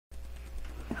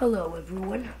Hello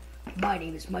everyone, my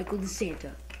name is Michael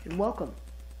DeSanta, and welcome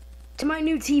to my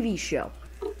new TV show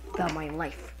about my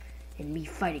life and me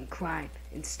fighting crime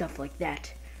and stuff like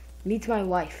that. Meet my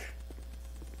wife.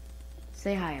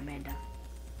 Say hi, Amanda.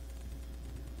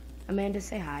 Amanda,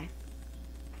 say hi.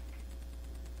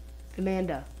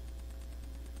 Amanda,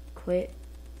 quit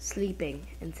sleeping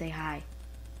and say hi.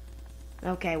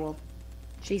 Okay, well,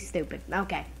 she's stupid.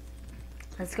 Okay,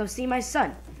 let's go see my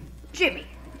son, Jimmy.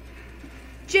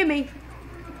 Jimmy,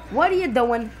 what are you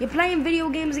doing? You playing video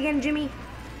games again, Jimmy?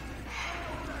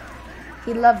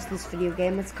 He loves this video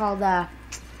game. It's called,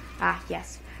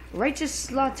 yes. Righteous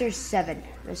Slaughter 7.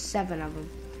 There's 7 of them.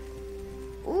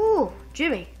 Ooh,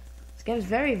 Jimmy. This game's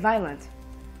very violent.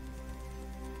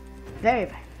 Very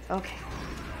violent. Okay.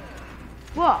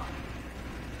 Whoa.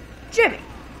 Jimmy.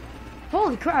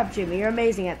 Holy crap, Jimmy. You're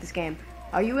amazing at this game.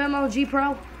 Are you MLG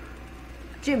Pro?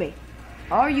 Jimmy,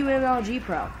 are you MLG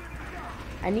Pro?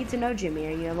 I need to know, Jimmy. Are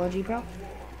you MLG Pro?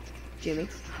 Jimmy.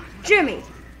 Jimmy!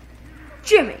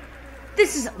 Jimmy!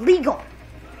 This is illegal!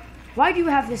 Why do you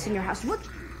have this in your house? What?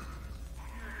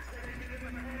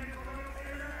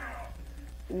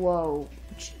 Whoa.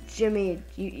 Jimmy,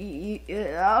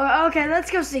 okay, let's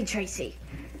go see Tracy.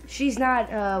 She's not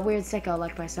a weird sicko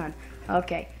like my son.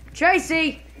 Okay.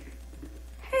 Tracy!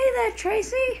 Hey there,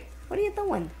 Tracy! What are you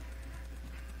doing?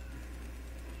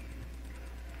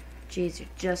 Jeez, you're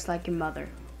just like your mother.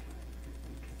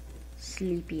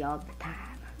 Sleepy all the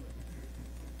time.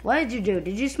 What did you do?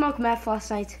 Did you smoke meth last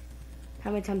night?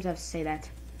 How many times do I have to say that?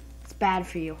 It's bad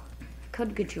for you.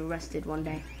 Could get you arrested one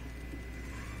day.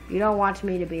 You don't want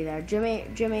me to be there.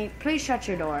 Jimmy, please shut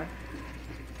your door.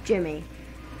 Jimmy.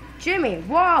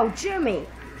 Whoa, Jimmy!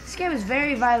 This game is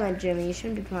very violent, Jimmy. You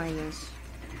shouldn't be playing this.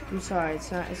 I'm sorry,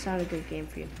 it's not a good game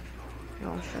for you.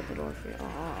 I'll shut the door for you.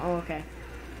 Oh, okay.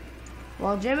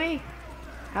 Well, Jimmy,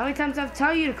 how many times I've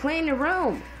told you to clean your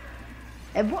room?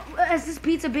 And what, has this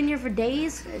pizza been here for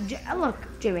days? Look,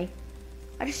 Jimmy,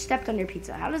 I just stepped on your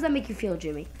pizza. How does that make you feel,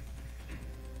 Jimmy?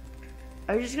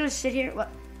 Are you just gonna sit here?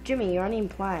 What, Jimmy? You aren't even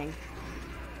playing.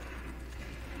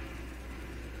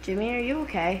 Jimmy, are you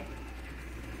okay?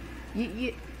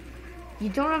 You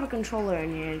don't have a controller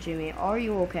in here, Jimmy. Are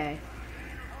you okay?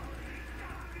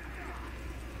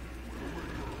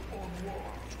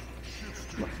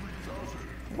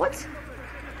 What?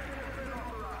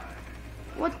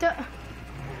 What the?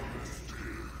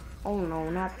 Oh no,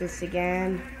 not this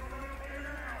again.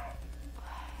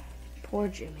 Poor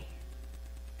Jimmy.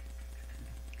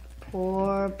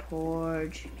 Poor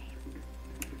Jimmy.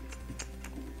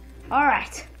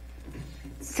 Alright.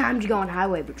 It's time to go on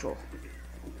highway patrol.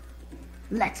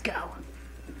 Let's go.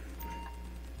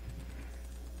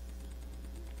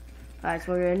 Alright,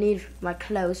 so we're gonna need my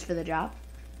clothes for the job.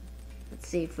 Let's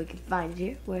see if we can find it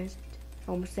here. Where is it?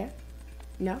 Almost there.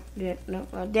 No, no.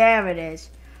 Oh, there it is.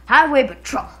 Highway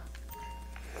patrol.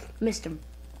 Mr.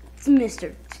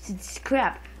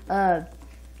 Crap.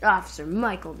 Officer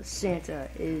Michael DeSanta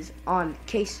is on the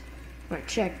case. We're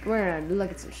gonna look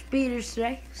at some speeders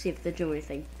today. See if they're doing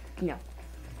anything,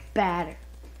 bad or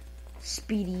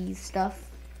speedy stuff.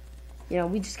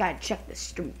 We just gotta check the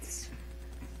streets.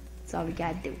 That's all we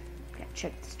gotta do. Gotta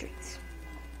check the streets.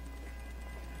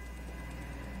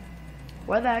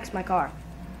 Where the heck's my car?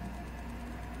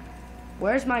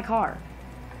 Where's my car?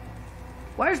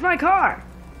 Where's my car?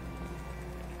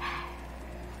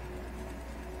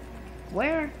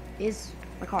 Where is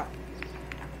my car?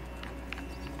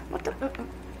 What the?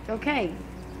 Okay.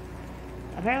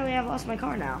 Apparently I've lost my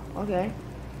car now. Okay.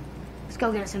 Let's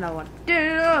go get us another one.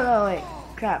 No, wait.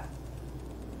 Crap.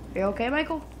 You okay,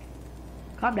 Michael?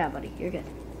 Calm down, buddy. You're good.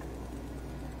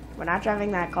 We're not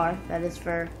driving that car. That is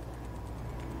for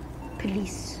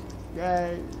police.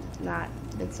 It's not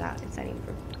even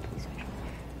for police.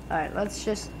 Alright,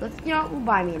 we'll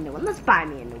buy me a new one. Let's buy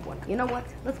me a new one. You know what?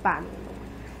 Let's buy me a new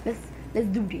one. Let's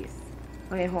do this.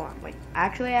 Okay, hold on, wait.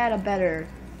 Actually, I had a better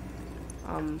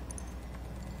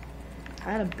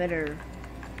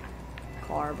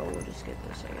car, but we'll just get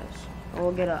this, I guess.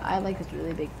 I like this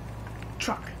really big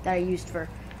truck that I used for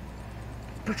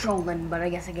patrolling, but I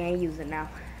guess I can't use it now.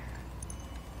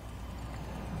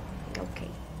 Okay.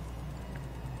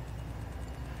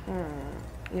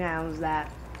 Yeah, it was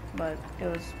that, but it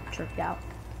was tricked out.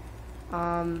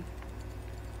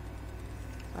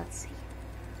 Let's see.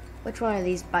 Which one of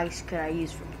these bikes could I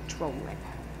use for patrolling?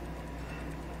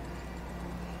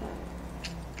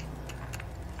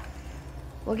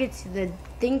 We'll get to the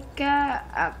Dinka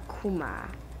Akuma.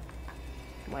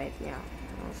 Wait, yeah,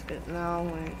 that's good. No,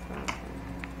 wait.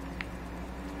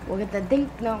 We'll get the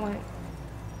no, wait.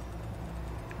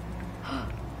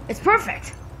 It's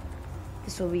perfect!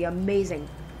 This will be amazing.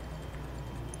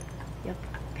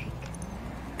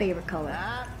 favorite color.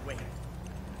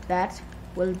 That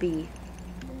will be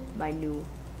my new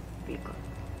vehicle.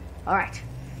 Alright,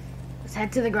 let's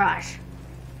head to the garage.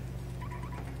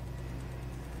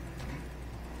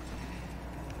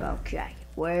 Okay,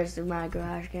 where's my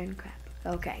garage again? Crap.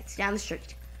 Okay, it's down the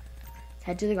street. Let's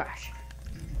head to the garage.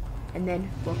 And then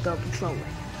we'll go patrol it.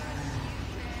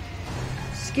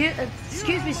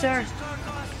 Excuse me, sir.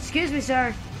 Excuse me,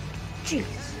 sir. Jeez.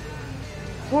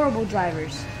 Horrible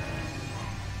drivers.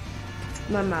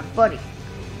 My buddy,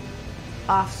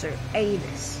 Officer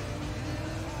Avis.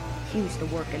 He used to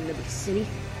work in Liberty City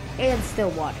and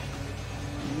Stillwater.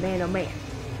 Man, oh man,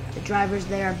 the drivers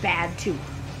there are bad too.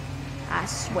 I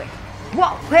swear.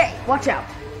 Whoa, hey, watch out.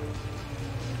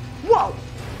 Whoa.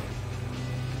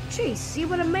 Jeez, see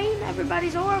what I mean?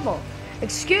 Everybody's horrible.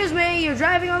 Excuse me, you're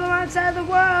driving on the wrong side of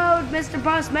the road, Mr.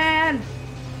 Busman.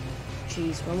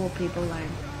 Jeez, when will people learn?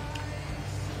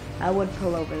 I would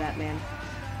pull over that man.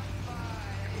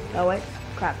 Oh wait,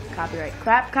 crap, copyright.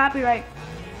 Crap, copyright.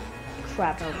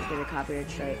 Crap, I was gonna get a copyright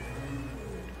straight.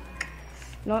 You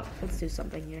know what? Let's do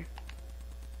something here.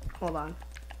 Hold on.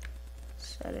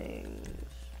 Settings.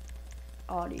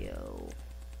 Audio.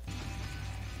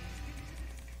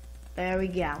 There we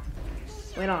go.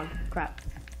 Wait on. Crap.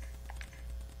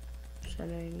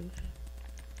 Settings.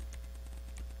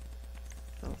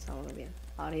 No, it's not what I mean.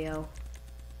 Audio.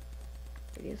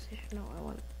 Radio station. No,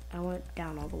 I want it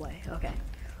down all the way. Okay.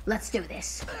 Let's do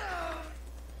this.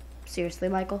 Seriously,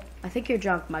 Michael? I think you're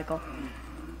drunk, Michael.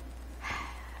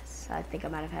 I think I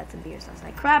might have had some beers last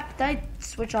night. Crap, did I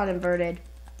switch on inverted?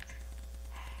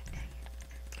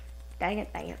 Dang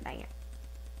it, dang it, dang it.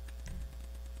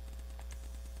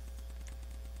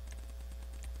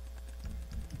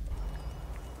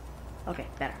 Okay,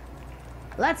 better.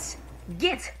 Let's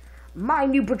get my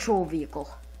new patrol vehicle.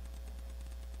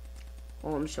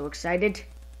 Oh, I'm so excited.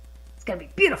 It's gonna be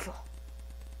beautiful.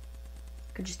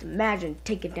 I could just imagine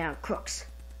taking down crooks.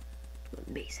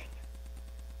 Amazing.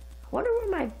 I wonder where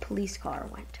my police car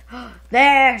went.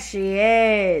 There she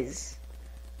is.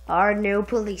 Our new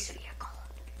police vehicle.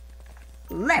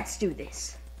 Let's do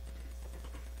this.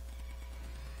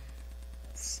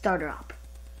 Start her up.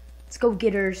 Let's go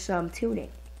get her some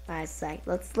tuning. I say,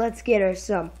 let's get her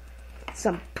some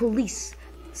police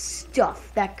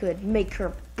stuff that could make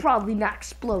her probably not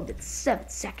explode in 7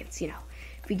 seconds. You know,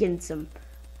 if we get in some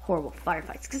horrible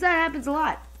firefights, because that happens a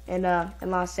lot in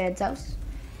Los Santos.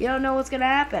 You don't know what's gonna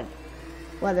happen,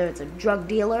 whether it's a drug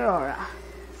dealer or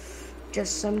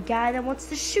just some guy that wants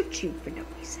to shoot you for no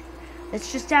reason.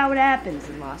 That's just how it happens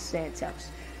in Los Santos.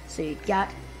 So you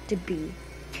got to be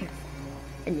careful,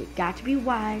 and you got to be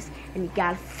wise, and you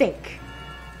got to think,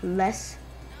 unless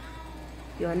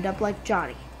you end up like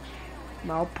Johnny,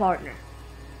 my old partner.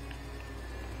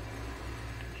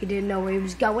 He didn't know where he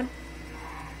was going,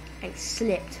 and he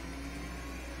slipped.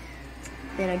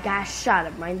 Then a guy shot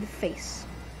him right in the face.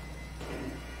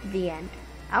 The end.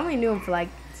 I only knew him for like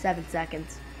 7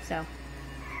 seconds, so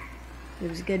he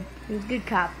was good. He was a good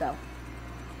cop, though.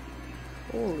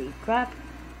 Holy crap!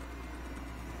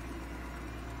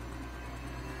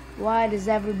 Why does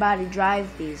everybody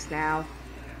drive these now?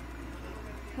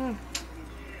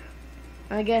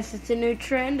 I guess it's a new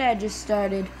trend I just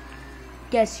started.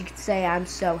 Guess you could say I'm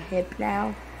so hip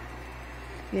now.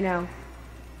 You know,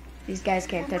 these guys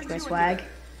can't touch my swag.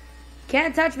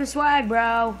 Can't touch my swag,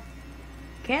 bro.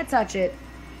 Can't touch it.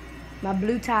 My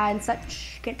blue tie and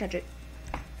such. Can't touch it.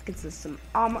 Let's get some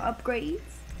armor upgrades.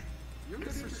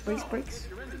 Brakes.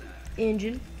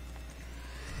 Engine.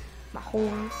 My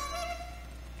horns.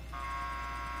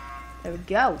 There we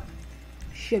go.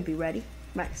 Should be ready.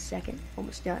 Right in a second.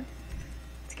 Almost done.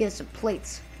 Let's get some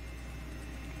plates.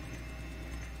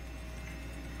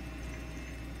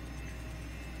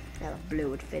 Now the blue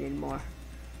would fit in more.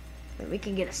 But we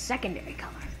can get a secondary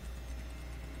color.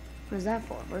 What is that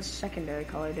for? What does secondary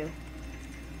color do?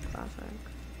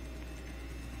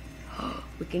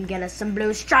 We can get us some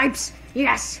blue stripes.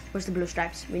 Yes! Where's the blue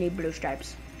stripes? We need blue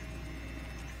stripes.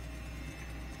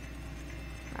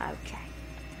 Okay.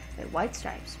 Wait, white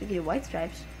stripes. We can do white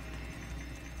stripes.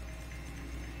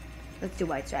 Let's do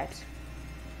white stripes.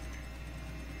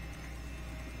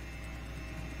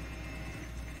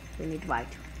 We need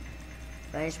white.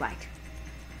 Where's white?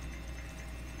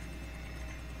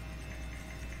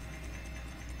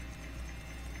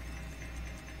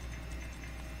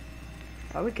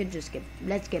 Or we could just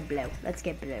let's get blue. Let's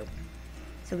get blue.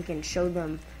 So we can show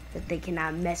them that they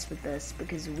cannot mess with us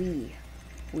because we're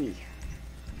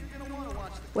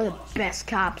the best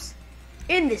cops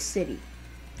in this city.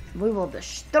 We will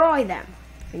destroy them.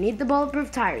 We need the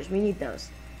bulletproof tires. We need those.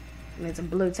 I mean, some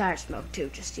blue tire smoke too,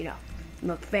 just, you know,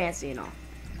 look fancy and all.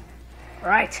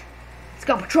 Alright, let's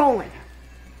go patrolling.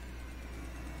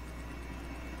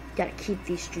 Gotta keep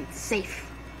these streets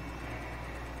safe.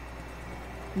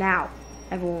 Now,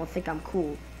 everyone will think I'm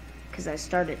cool, because I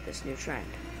started this new trend.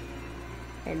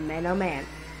 And man, oh man,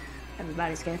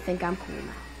 everybody's gonna think I'm cool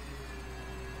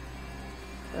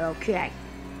now. Okay.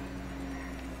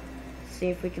 See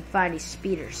if we can find these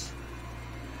speeders.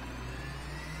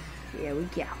 Here we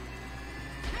go.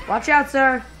 Watch out,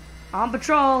 sir. On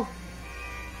patrol.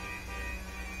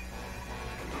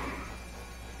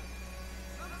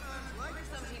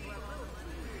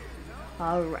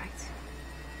 Alright.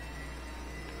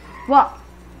 Well.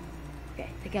 Okay,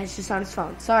 the guy's just on his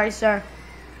phone. Sorry, sir.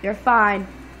 You're fine.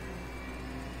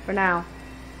 For now.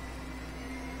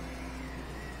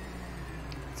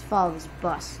 Let's follow this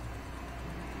bus.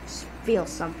 Just feel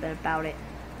something about it.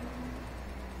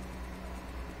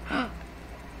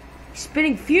 He's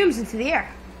spitting fumes into the air.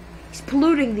 He's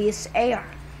polluting this air.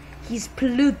 He's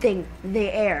polluting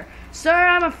the air. Sir,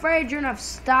 I'm afraid you're gonna have to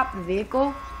stop the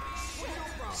vehicle.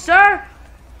 Sir!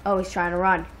 Oh, he's trying to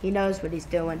run. He knows what he's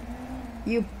doing.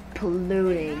 You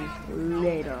polluting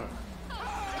little.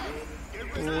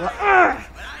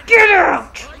 Get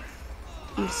out!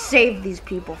 You saved these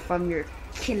people from your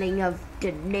killing of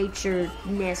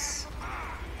denaturedness.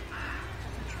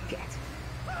 Get.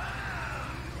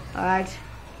 Alright.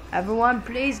 Everyone,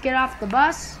 please get off the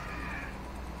bus.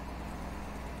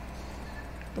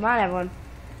 Come on, everyone.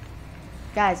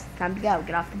 Guys, time to go.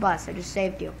 Get off the bus. I just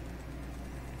saved you.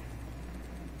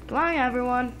 Come on,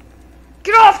 everyone.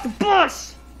 Get off the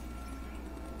bus!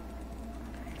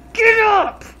 Get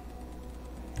up!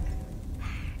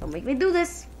 Don't make me do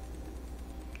this.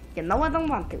 You know I don't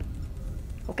want to.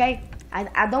 Okay?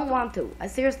 I don't want to. I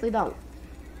seriously don't.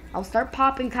 I'll start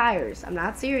popping tires. I'm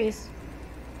not serious.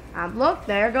 Look,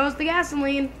 there goes the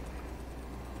gasoline.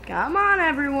 Come on,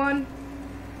 everyone.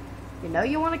 You know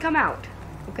you want to come out.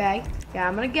 Okay? Yeah,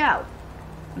 I'm gonna go.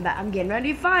 I'm getting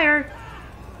ready to fire.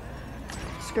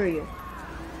 Screw you.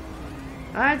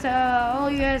 Alright, all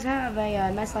you guys have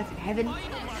a nice life in heaven,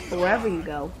 or wherever you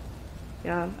go. You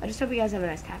know, I just hope you guys have a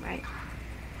nice time, right?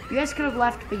 You guys could have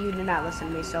left, but you did not listen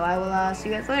to me, so I will see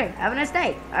you guys later. Have a nice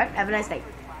day. Alright, have a nice day.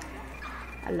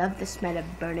 I love the smell of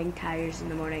burning tires in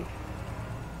the morning.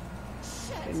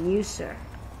 And you, sir,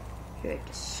 you're a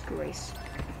disgrace.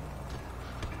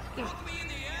 Right,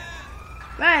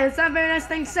 that's not a very nice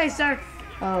thing to say, sir.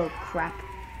 Oh, crap.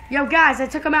 Yo, guys, I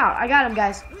took him out. I got him,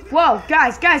 guys. Whoa,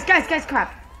 guys,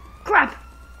 crap. Crap.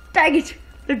 Dang it.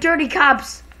 They're dirty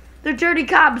cops. They're dirty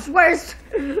cops. Where's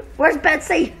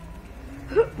Betsy?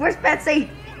 Where's Betsy?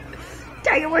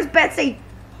 Dang it, where's Betsy?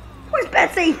 Where's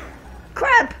Betsy?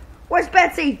 Crap. Where's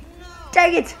Betsy?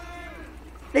 Dang it.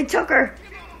 They took her.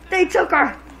 They took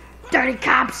her. Dirty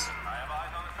cops.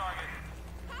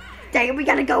 Dang it, we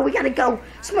gotta go.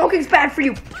 Smoking's bad for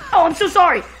you. Oh, I'm so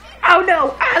sorry. Oh,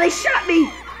 no. Ah, they shot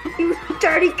me. You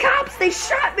dirty cops, they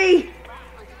shot me.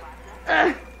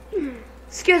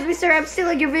 Excuse me, sir, I'm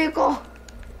stealing your vehicle.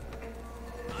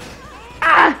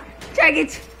 Ah, dang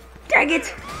it.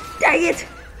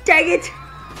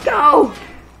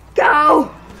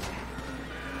 Go.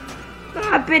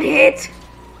 I've been hit.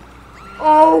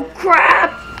 Oh,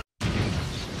 crap.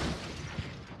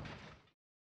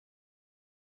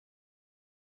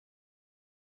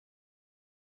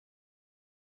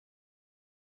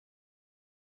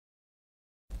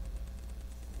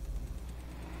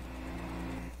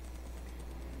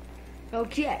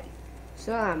 Okay,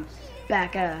 so I'm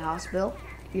back out of the hospital,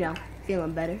 you know,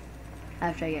 feeling better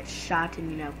after I get shot and,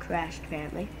 you know, crashed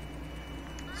apparently.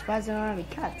 Surprised I don't have any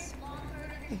cuts.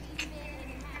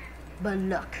 But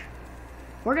look,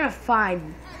 we're gonna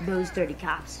find those dirty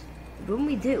cops. When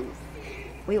we do,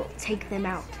 we will take them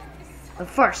out. But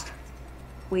first,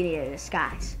 we need a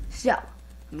disguise. So,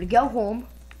 I'm gonna go home,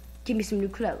 give me some new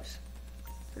clothes.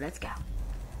 So let's go.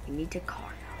 We need to car.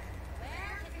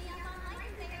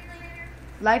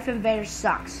 Life Invader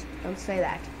sucks. Don't say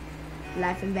that.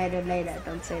 Life Invader later.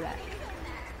 Don't say that.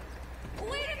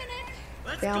 Wait a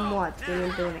minute. Film what? We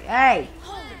didn't do anything. Hey!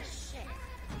 Holy shit.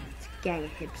 It's a gang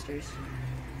of hipsters.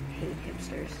 I hate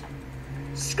hipsters.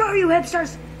 Screw you,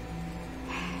 hipsters!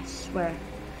 I swear.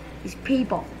 These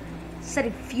people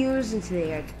setting fumes into the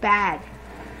air. It's bad.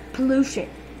 Pollution.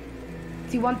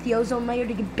 Do you want the ozone layer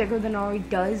to get bigger than it already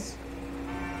does?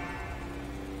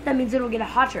 That means it'll get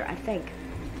hotter, I think.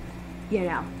 You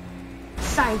know,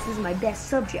 science is my best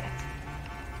subject.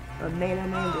 But man, oh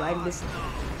man, do I listen to it.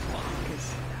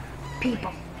 Because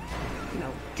people, you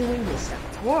know, doing this stuff,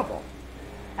 it's horrible.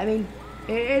 I mean,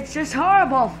 it's just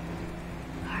horrible.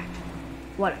 Alright,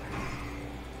 whatever.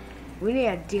 We need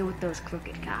to deal with those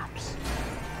crooked cops.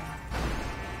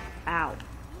 Ow.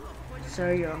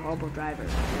 Sir, you're a horrible driver.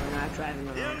 You're not driving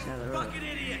on the wrong side of the road.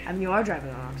 I mean, you are driving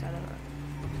on the wrong side of the road.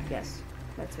 Yes,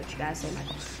 that's what you gotta say,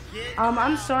 Michael.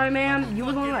 I'm sorry, ma'am. You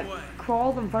were the one that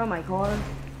crawled in front of my car.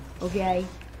 Okay.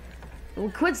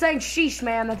 Well, quit saying sheesh,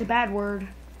 ma'am. That's a bad word.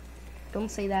 Don't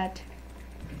say that.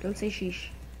 Don't say sheesh.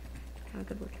 Not a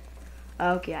good word.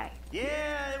 Okay.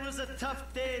 Yeah, it was a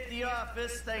tough day at the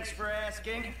office. Thanks for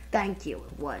asking. Thank you.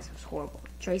 It was horrible.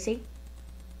 Tracy?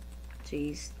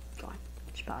 She's gone.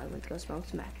 She probably went to go smoke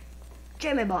some meth.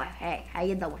 Jimmy boy, hey, how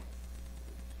you doing?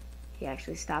 He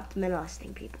actually stopped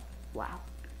molesting people. Wow.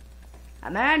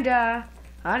 Amanda,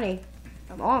 honey,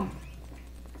 I'm home.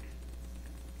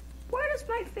 Where does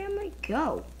my family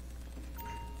go?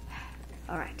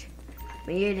 Alright.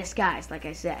 We need a disguise, like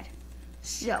I said.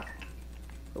 So,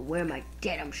 I'll wear my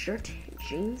denim shirt and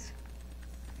jeans.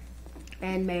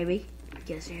 And maybe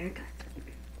get us a haircut.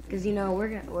 Because you know, we're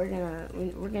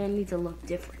gonna need to look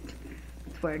different.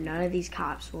 Where none of these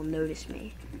cops will notice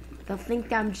me. They'll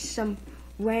think I'm just some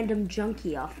random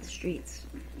junkie off the streets.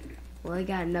 Well, I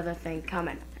got another thing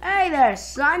coming. Hey there,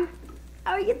 son.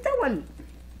 How are you doing?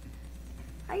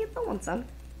 How you doing, son?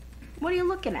 What are you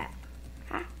looking at?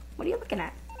 Huh? What are you looking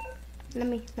at?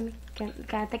 Can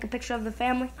I take a picture of the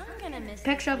family? I'm gonna miss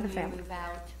Picture it of the when you family. move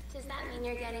out. Does that mean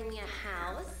you're getting me a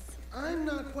house? I'm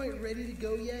not quite ready to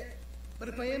go yet, but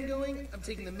if I am going, I'm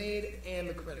taking the maid and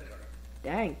the credit card.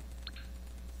 Dang.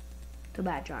 Too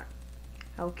bad, John.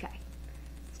 Okay.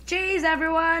 Cheese,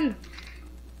 everyone!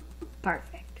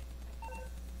 Perfect.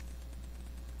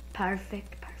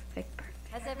 Perfect.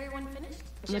 Has everyone finished?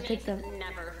 I'm gonna take Jimmy's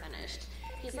never finished.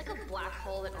 He's like a black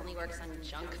hole that only works on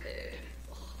junk food.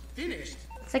 Finished?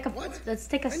 Let's take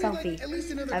a I need selfie. like at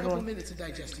least another everyone. couple minutes of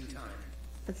digesting time.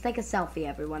 Let's take a selfie,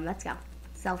 everyone. Let's go.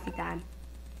 Selfie time.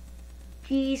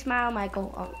 Gee, smile,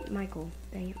 Michael. Oh, Michael.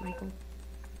 Dang it, Michael.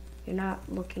 You're not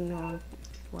looking the wrong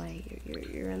way.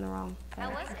 You're in the wrong How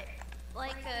direction. was it?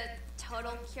 Like a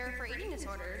total cure for eating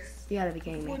disorders. You gotta be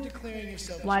kidding Before me. declaring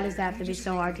yourself Why as does that have to be just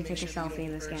so hard to make take a sure you selfie don't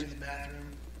in this purge game? the bathroom.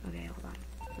 Okay, hold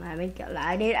on.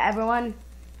 I need everyone.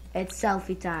 It's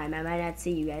selfie time. I might not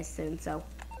see you guys soon, so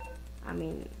I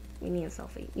mean, we need a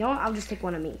selfie. You know what? I'll just take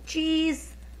one of me.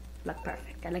 Cheese. Look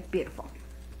perfect. I look beautiful.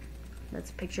 That's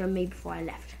a picture of me before I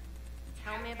left.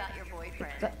 Tell me about your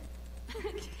boyfriend. But-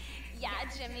 Yeah,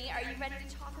 Jimmy, are you ready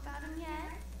to talk about him yet?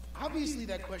 Obviously,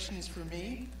 that question is for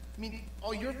me. I mean,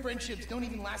 all your friendships don't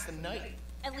even last a night.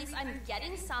 At least I'm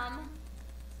getting some.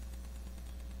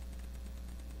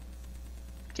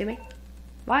 Jimmy,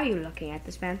 why are you looking at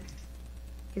this man?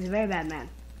 He's a very bad man.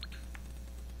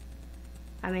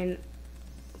 I mean,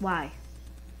 why?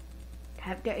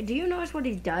 Do you notice what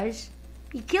he does?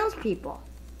 He kills people.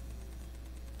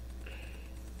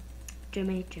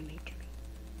 Jimmy.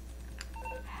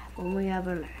 When we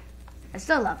ever learn. I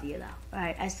still love you, though.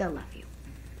 Alright, I still love you.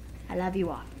 I love you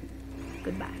all.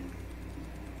 Goodbye.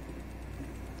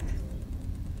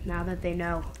 Now that they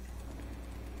know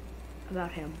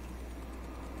about him,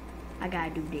 I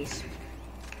gotta do this.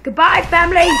 Goodbye,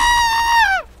 family!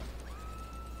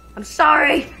 I'm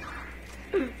sorry!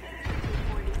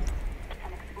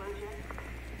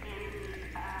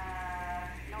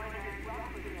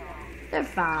 They're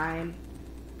fine.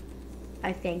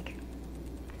 I think.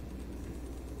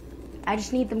 I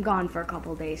just need them gone for a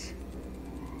couple days.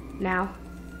 Now,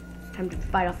 time to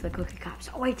fight off the cookie cops.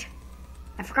 Oh wait,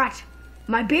 I forgot.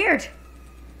 My beard!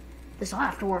 This'll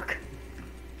have to work.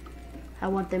 I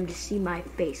want them to see my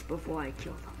face before I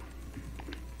kill them.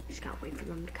 Just gotta wait for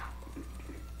them to come.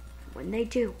 When they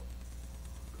do,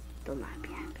 they'll not be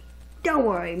happy. Don't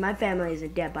worry, my family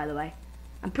isn't dead, by the way.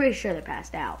 I'm pretty sure they're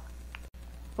passed out.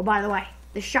 Oh, by the way,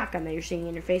 this shotgun that you're seeing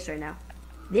in your face right now,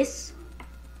 this,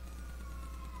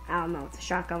 I don't know, it's a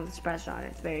shotgun with a suppressor on it.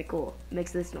 It's very cool. It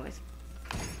makes this noise.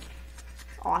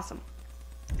 It's awesome.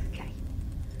 Okay.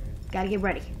 Gotta get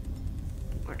ready.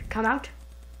 We're gonna come out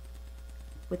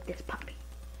with this puppy.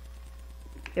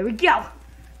 Here we go.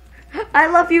 I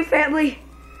love you, family.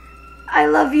 I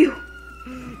love you.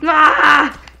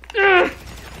 Ah!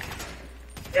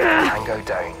 Tango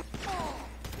down.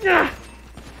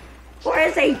 Where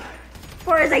is he?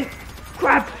 Where is he?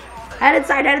 Crap. Head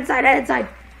inside, head inside, head inside.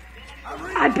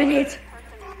 I've been hit.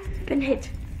 Been hit.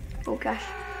 Oh gosh.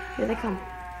 Here they come.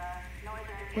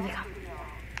 Here they come.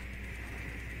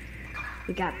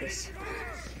 We got this.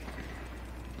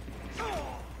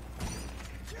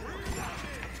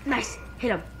 Nice.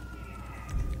 Hit him.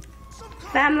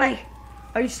 Family.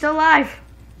 Are you still alive?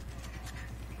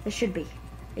 They should be.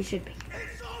 They should be.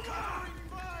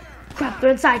 Crap, they're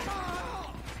inside.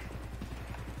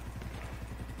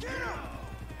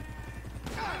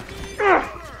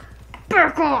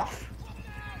 Back off!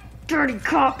 Dirty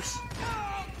cops!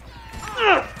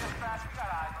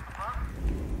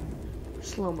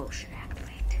 Slow motion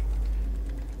activate.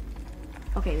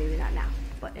 Okay, maybe not now,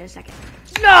 but in a second.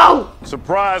 No!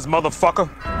 Surprise, motherfucker.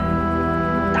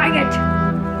 Dang it!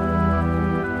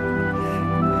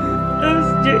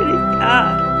 Those dirty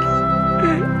cops.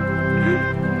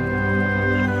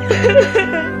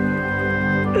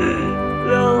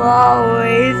 They'll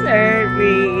always hurt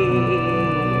me.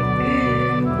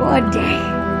 One day.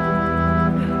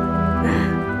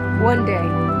 One day.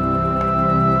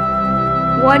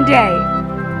 One day.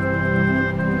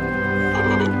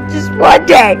 Just one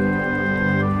day.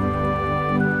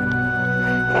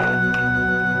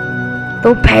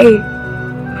 They'll pay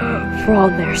for all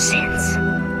their sins.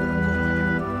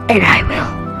 And I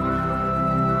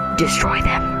will destroy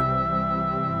them.